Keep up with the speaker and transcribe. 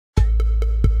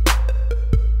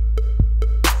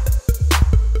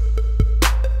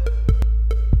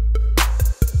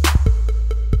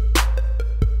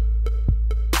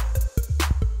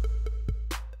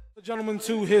Gentleman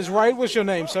to his right. What's your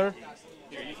name, sir?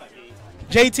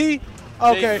 JT?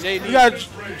 Okay. JD. You got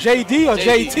JD or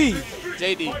JT?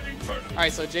 JD. All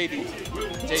right, so JD.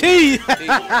 T.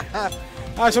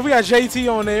 All right, so we got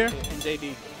JT on there. And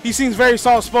JD. He seems very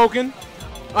soft-spoken,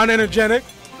 unenergetic.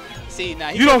 See, now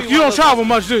you don't travel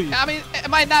much, do you? I mean, it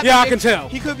might not. Yeah, be I can tell.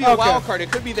 He could be a wild card.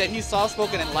 It could be that he's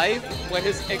soft-spoken in life, but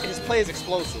his play is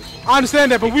explosive. I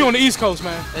understand that, but we on the East Coast,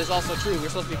 man. It's also true. We're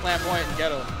supposed to be flamboyant and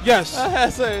ghetto. Yes.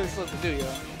 That's what we're supposed to do, yo.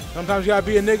 Sometimes you gotta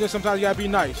be a nigga. Sometimes you gotta be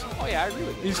nice. Oh yeah, I agree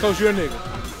with you. East Coast, you're a nigga.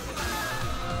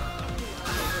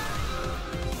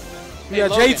 We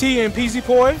got Logan, JT and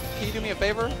PZPoy. Can you do me a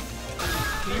favor?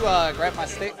 Can you grab my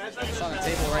stick? It's on the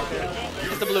table right there.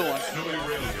 It's the blue one.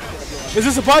 Is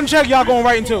this a button check? Y'all going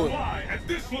right into it?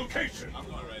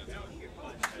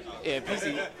 Yeah,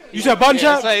 PZ. You said button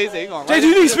check? JT,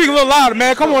 you need to speak a little louder,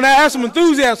 man. Come on now, add some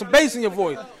enthusiasm, some bass in your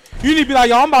voice. You need to be like,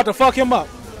 yo, I'm about to fuck him up.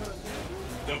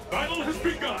 The battle has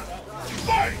begun.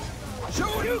 Fight!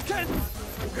 Show you can.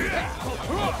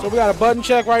 So we got a button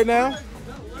check right now.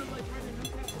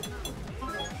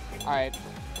 All right.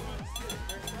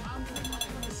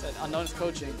 Said unnoticed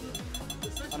coaching.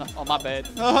 Oh, my bad.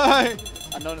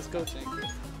 Unnoticed coaching.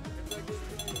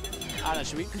 I don't know,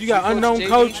 should we? You got unknown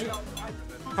coach.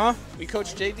 Huh? We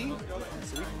coach JD?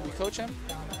 So we coach him?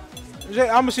 I'm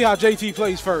going to see how JT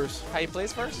plays first. How he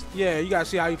plays first? Yeah, you got to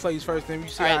see how he plays first. Then you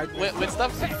see how when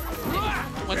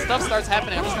stuff starts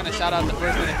happening, I'm just going to shout out the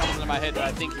first thing that comes into my head that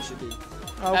I think he should do.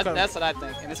 Okay. That's what I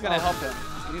think. And it's going to help him.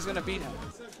 And he's going to beat him.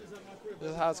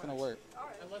 This is how it's going to work.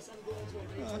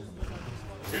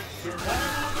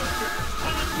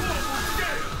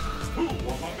 Who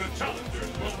among the challengers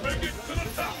will make it to the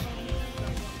top?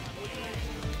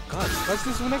 God, that's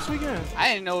this next weekend. I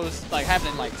didn't know it was like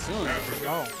happening like soon.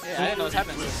 Oh. Yeah, I didn't know it was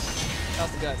happening soon. That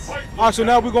was the guts. All right, so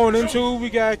now we're going into, we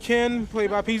got Ken played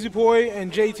by PZPoy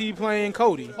and JT playing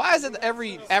Cody. Why is it that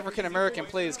every African American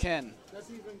plays Ken?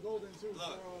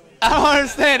 I don't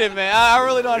understand it, man. I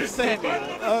really don't understand it.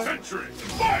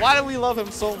 Why do we love him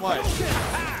so much?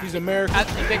 He's American.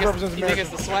 You think it's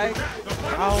the swag?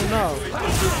 I don't know.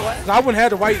 I wouldn't have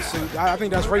the white suit. I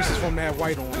think that's racist for him to have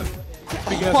white on.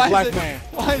 Speaking as a black man.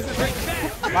 Why is it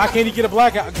racist? Why can't he get a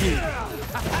black gear?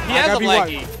 He has a black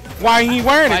gear. Why ain't he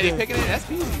wearing it? Why he picking it? That's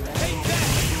easy, man.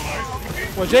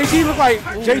 Well, JT look like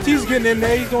JT's getting in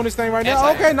there. He's doing this thing right now.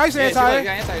 Okay, nice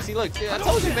anti. See, look, I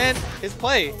told you, man. His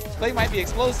play might be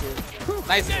explosive.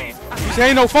 Nice. You say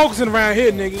ain't no focusing around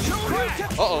here, nigga.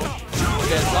 Uh-oh.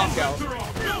 Look at that zonk out. Look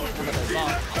at that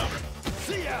zonk.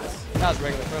 That was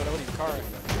regular throw. That wasn't even card.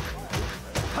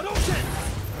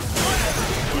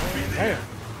 Damn.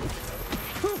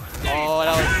 Oh,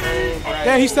 that was so bright.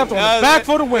 Yeah, he stepped on his back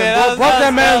for the win. Broke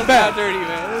that man's back. Dirty,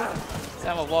 man.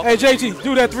 Hey, JT,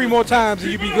 do that 3 more times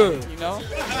and you be good. You know?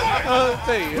 I'll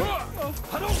tell you.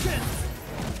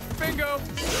 Bingo.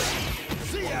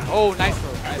 Oh, nice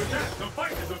throw. Nice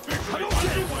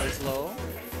throw.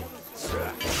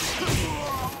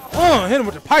 Slow. Hit him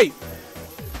with the pipe.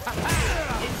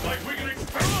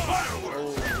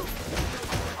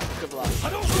 Good block.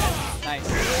 Nice.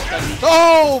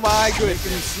 Oh, my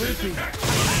goodness. He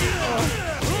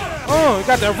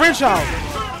got that wrench out.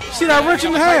 See that wrench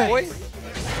in the hand?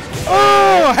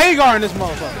 Oh, Hagar in this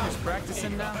motherfucker. He's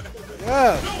practicing now?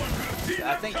 Yeah.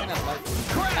 I think kind of like,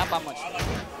 not by much.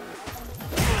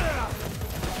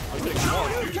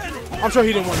 I'm sure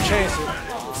he didn't want to chance it.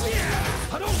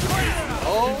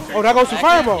 Oh, that goes to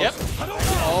fireballs. Yep.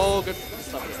 Oh, good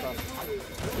stuff, good stuff.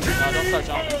 No, don't start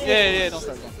jumping. Yeah, don't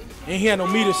start jumping. And he had no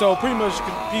meter, so pretty much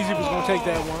PZ was going to take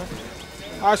that one.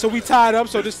 All right, so we tied up,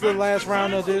 so this is the last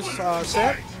round of this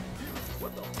set.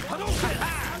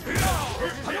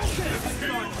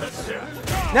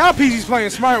 Now PZ's playing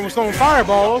smart with throwing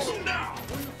fireballs.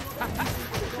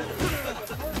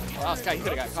 Wow, Scott, you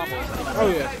could have got combos. Oh,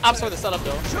 yeah. I'm sorry the setup,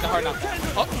 though. The hard knockdown.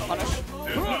 Oh, punish.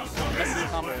 That's the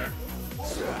combo.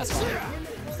 That's fine.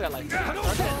 Still like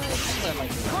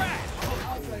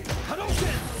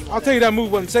I'll tell you that move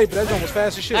wasn't safe, but that jump was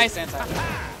fast as shit. Nice anti.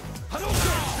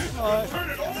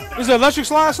 Is it electric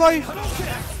slide, Slave?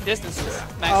 Distances.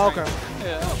 Nice. Oh, okay.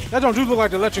 Yeah. That don't do look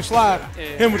like the electric slide.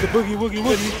 Yeah. Him with the boogie woogie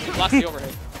woogie. Blocks the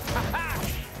overhead.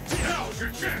 Oh,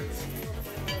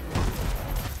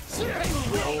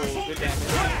 good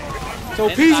damage. So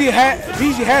PZ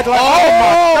had like, oh my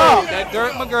god. That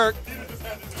Dirt McGurk.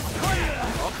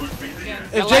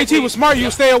 If JT was smart,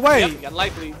 you'd stay away. Yep, got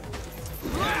light bleed.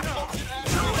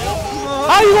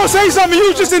 How you gonna say something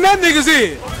you just in that nigga's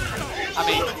ear? I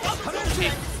mean,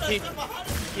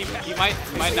 he might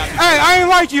not. Hey, I ain't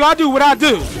like you. I do what I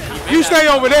do. You stay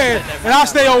over there, and I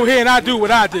stay over here, and I do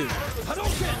what I do.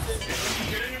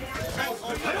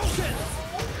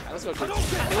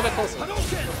 please. Get a little bit closer. There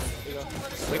you go.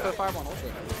 Wait for the fireball.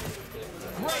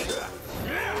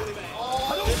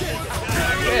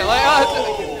 Yeah,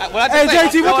 like, hey,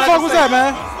 JT, what the fuck was that,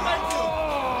 man?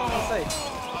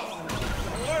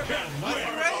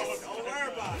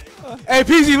 Hey,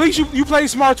 PZ, at least you played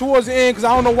smart towards the end, because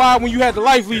I don't know why when you had the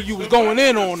life lead, you was going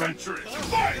in on them.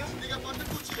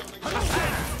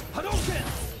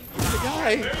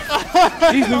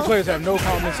 These new players have no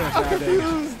common sense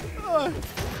nowadays.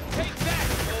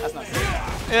 That's not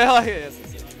safe. Yeah, like it is.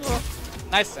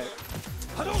 Nice save.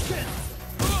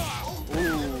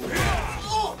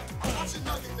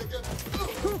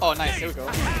 Oh, nice. Here we go. All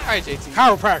right, JT.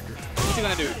 Chiropractor. What's he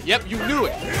gonna do? Yep, you knew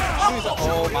it.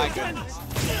 Oh my goodness.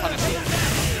 Punish him.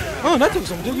 Oh, that took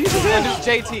some good use of That is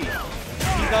JT.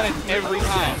 He's done it every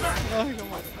time.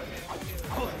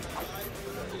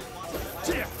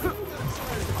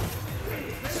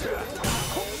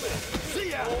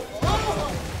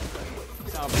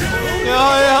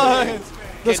 Yeah.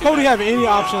 Does Cody have any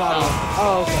option out of it?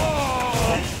 Oh,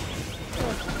 okay.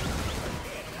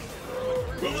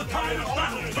 Will the tide of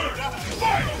battle turn?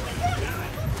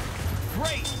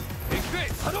 Fight!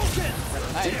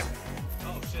 Nice.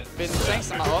 Been strengths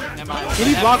in my up. Can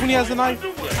he block when he has the knife?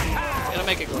 Yeah. It'll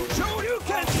make it go.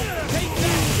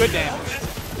 Good damage.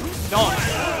 No.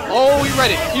 Oh, he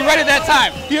read it. He read it that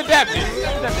time. He adapted.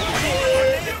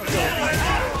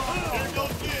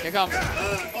 Here comes.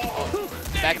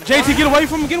 Back in the JT, get away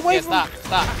from him. Get away from him.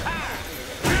 Stop.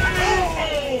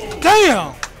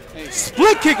 Damn.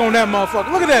 Split kick on that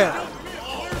motherfucker. Look at that.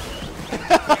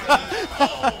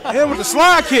 Hit with the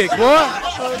slide kick, boy.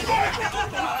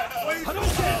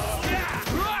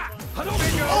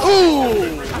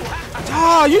 Ooh.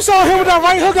 Ah, you saw him with that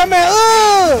right hook, that man.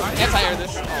 Anti-air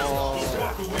this. Oh.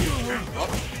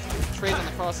 Trades on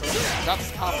the crossover. Drops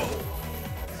the combo.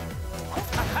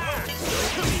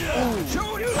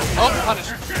 Oh, punish.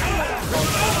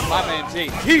 My man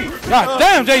JT. God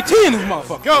damn, JT in this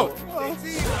motherfucker. Go.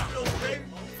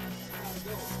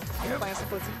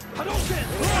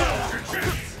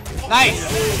 Nice.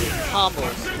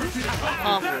 Combos.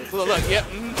 Look. Yep.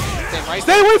 Right.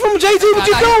 Stay away from him, JT, but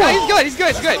keep going. He's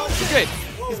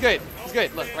good.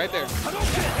 Look, right there.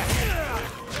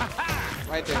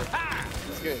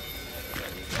 He's good.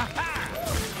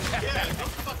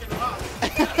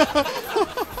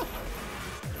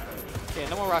 Okay,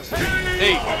 no more rocks.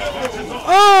 Hey.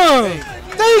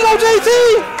 There you go, JT.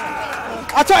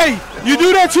 I tell you, you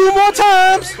do that 2 more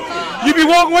times, you be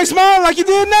walking away smiling like you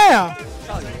did now.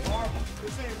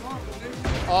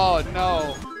 Oh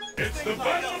no.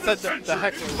 The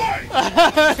heckler.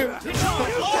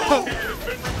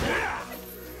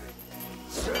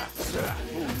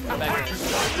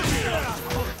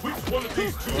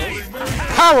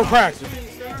 Chiropractor.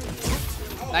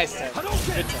 Nice tag.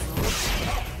 Good tag.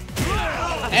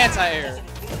 Anti-air.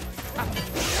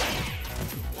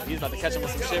 He's about to catch him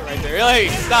with some shit right there. Really?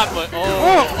 Stop it.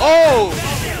 Oh.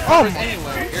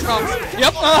 Anyway, here comes.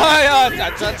 Yep. I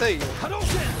tried to tell you.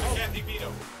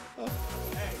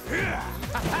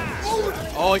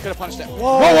 Oh, he could have punched that.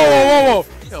 Whoa.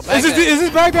 Yo, is this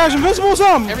backdash invincible or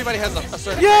something? Everybody has a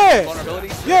certain vulnerability.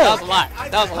 Yeah. That was a lot. Yeah,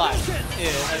 that's a lot.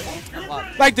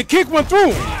 Like the kick went through.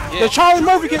 Yeah. The Charlie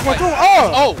Murphy kick went through.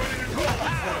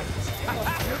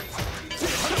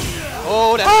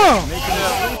 Oh, that's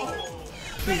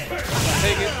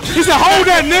Take it. He said, hold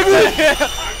that, nigga.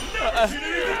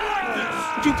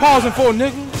 What you pausing for,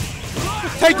 nigga?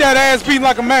 Take that ass beating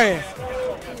like a man.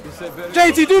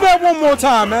 JT, do that one more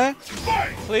time, man.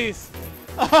 Please.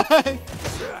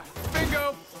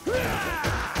 Bingo.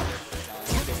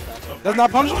 That's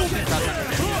not punishable?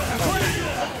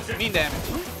 Mean damage.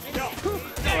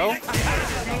 Hello?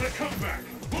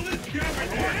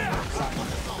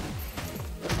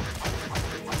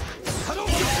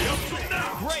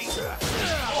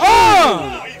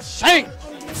 Shank!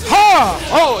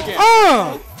 Oh, again.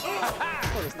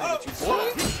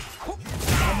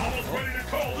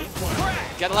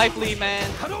 Got a life lead, man.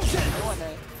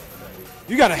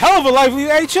 You got a hell of a life lead.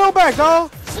 Hey, chill back,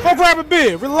 dog. Go grab a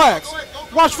beer. Relax.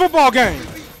 Watch football game.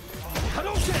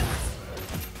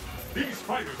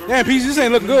 Damn, PZ, this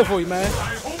ain't looking good for you, man.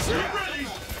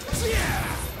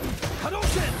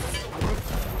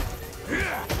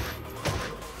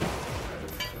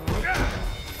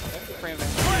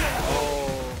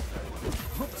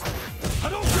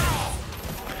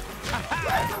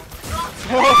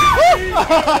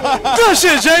 Good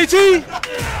shit, JT.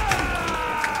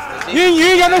 You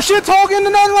ain't got no shit talking or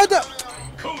nothing like that.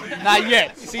 Not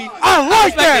yet. See, I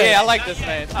like that. Yeah, I like this,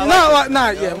 man.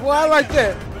 Not yet. Well, I like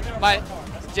that.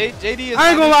 JD is. I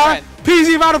ain't gonna lie.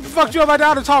 PZ, if I'd have fucked you up, I'd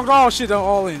have talked all shit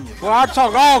all in you. Well, I'd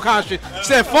talk all kinds of shit.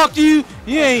 Said, fuck you,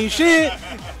 you ain't shit.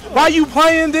 Why you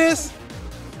playing this?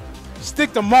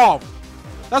 Stick to Marvel.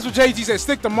 That's what JT said,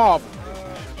 stick to Marvel.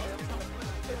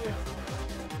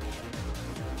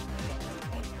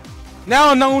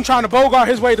 Now Unknown trying to bogart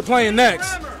his way to playing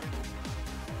next.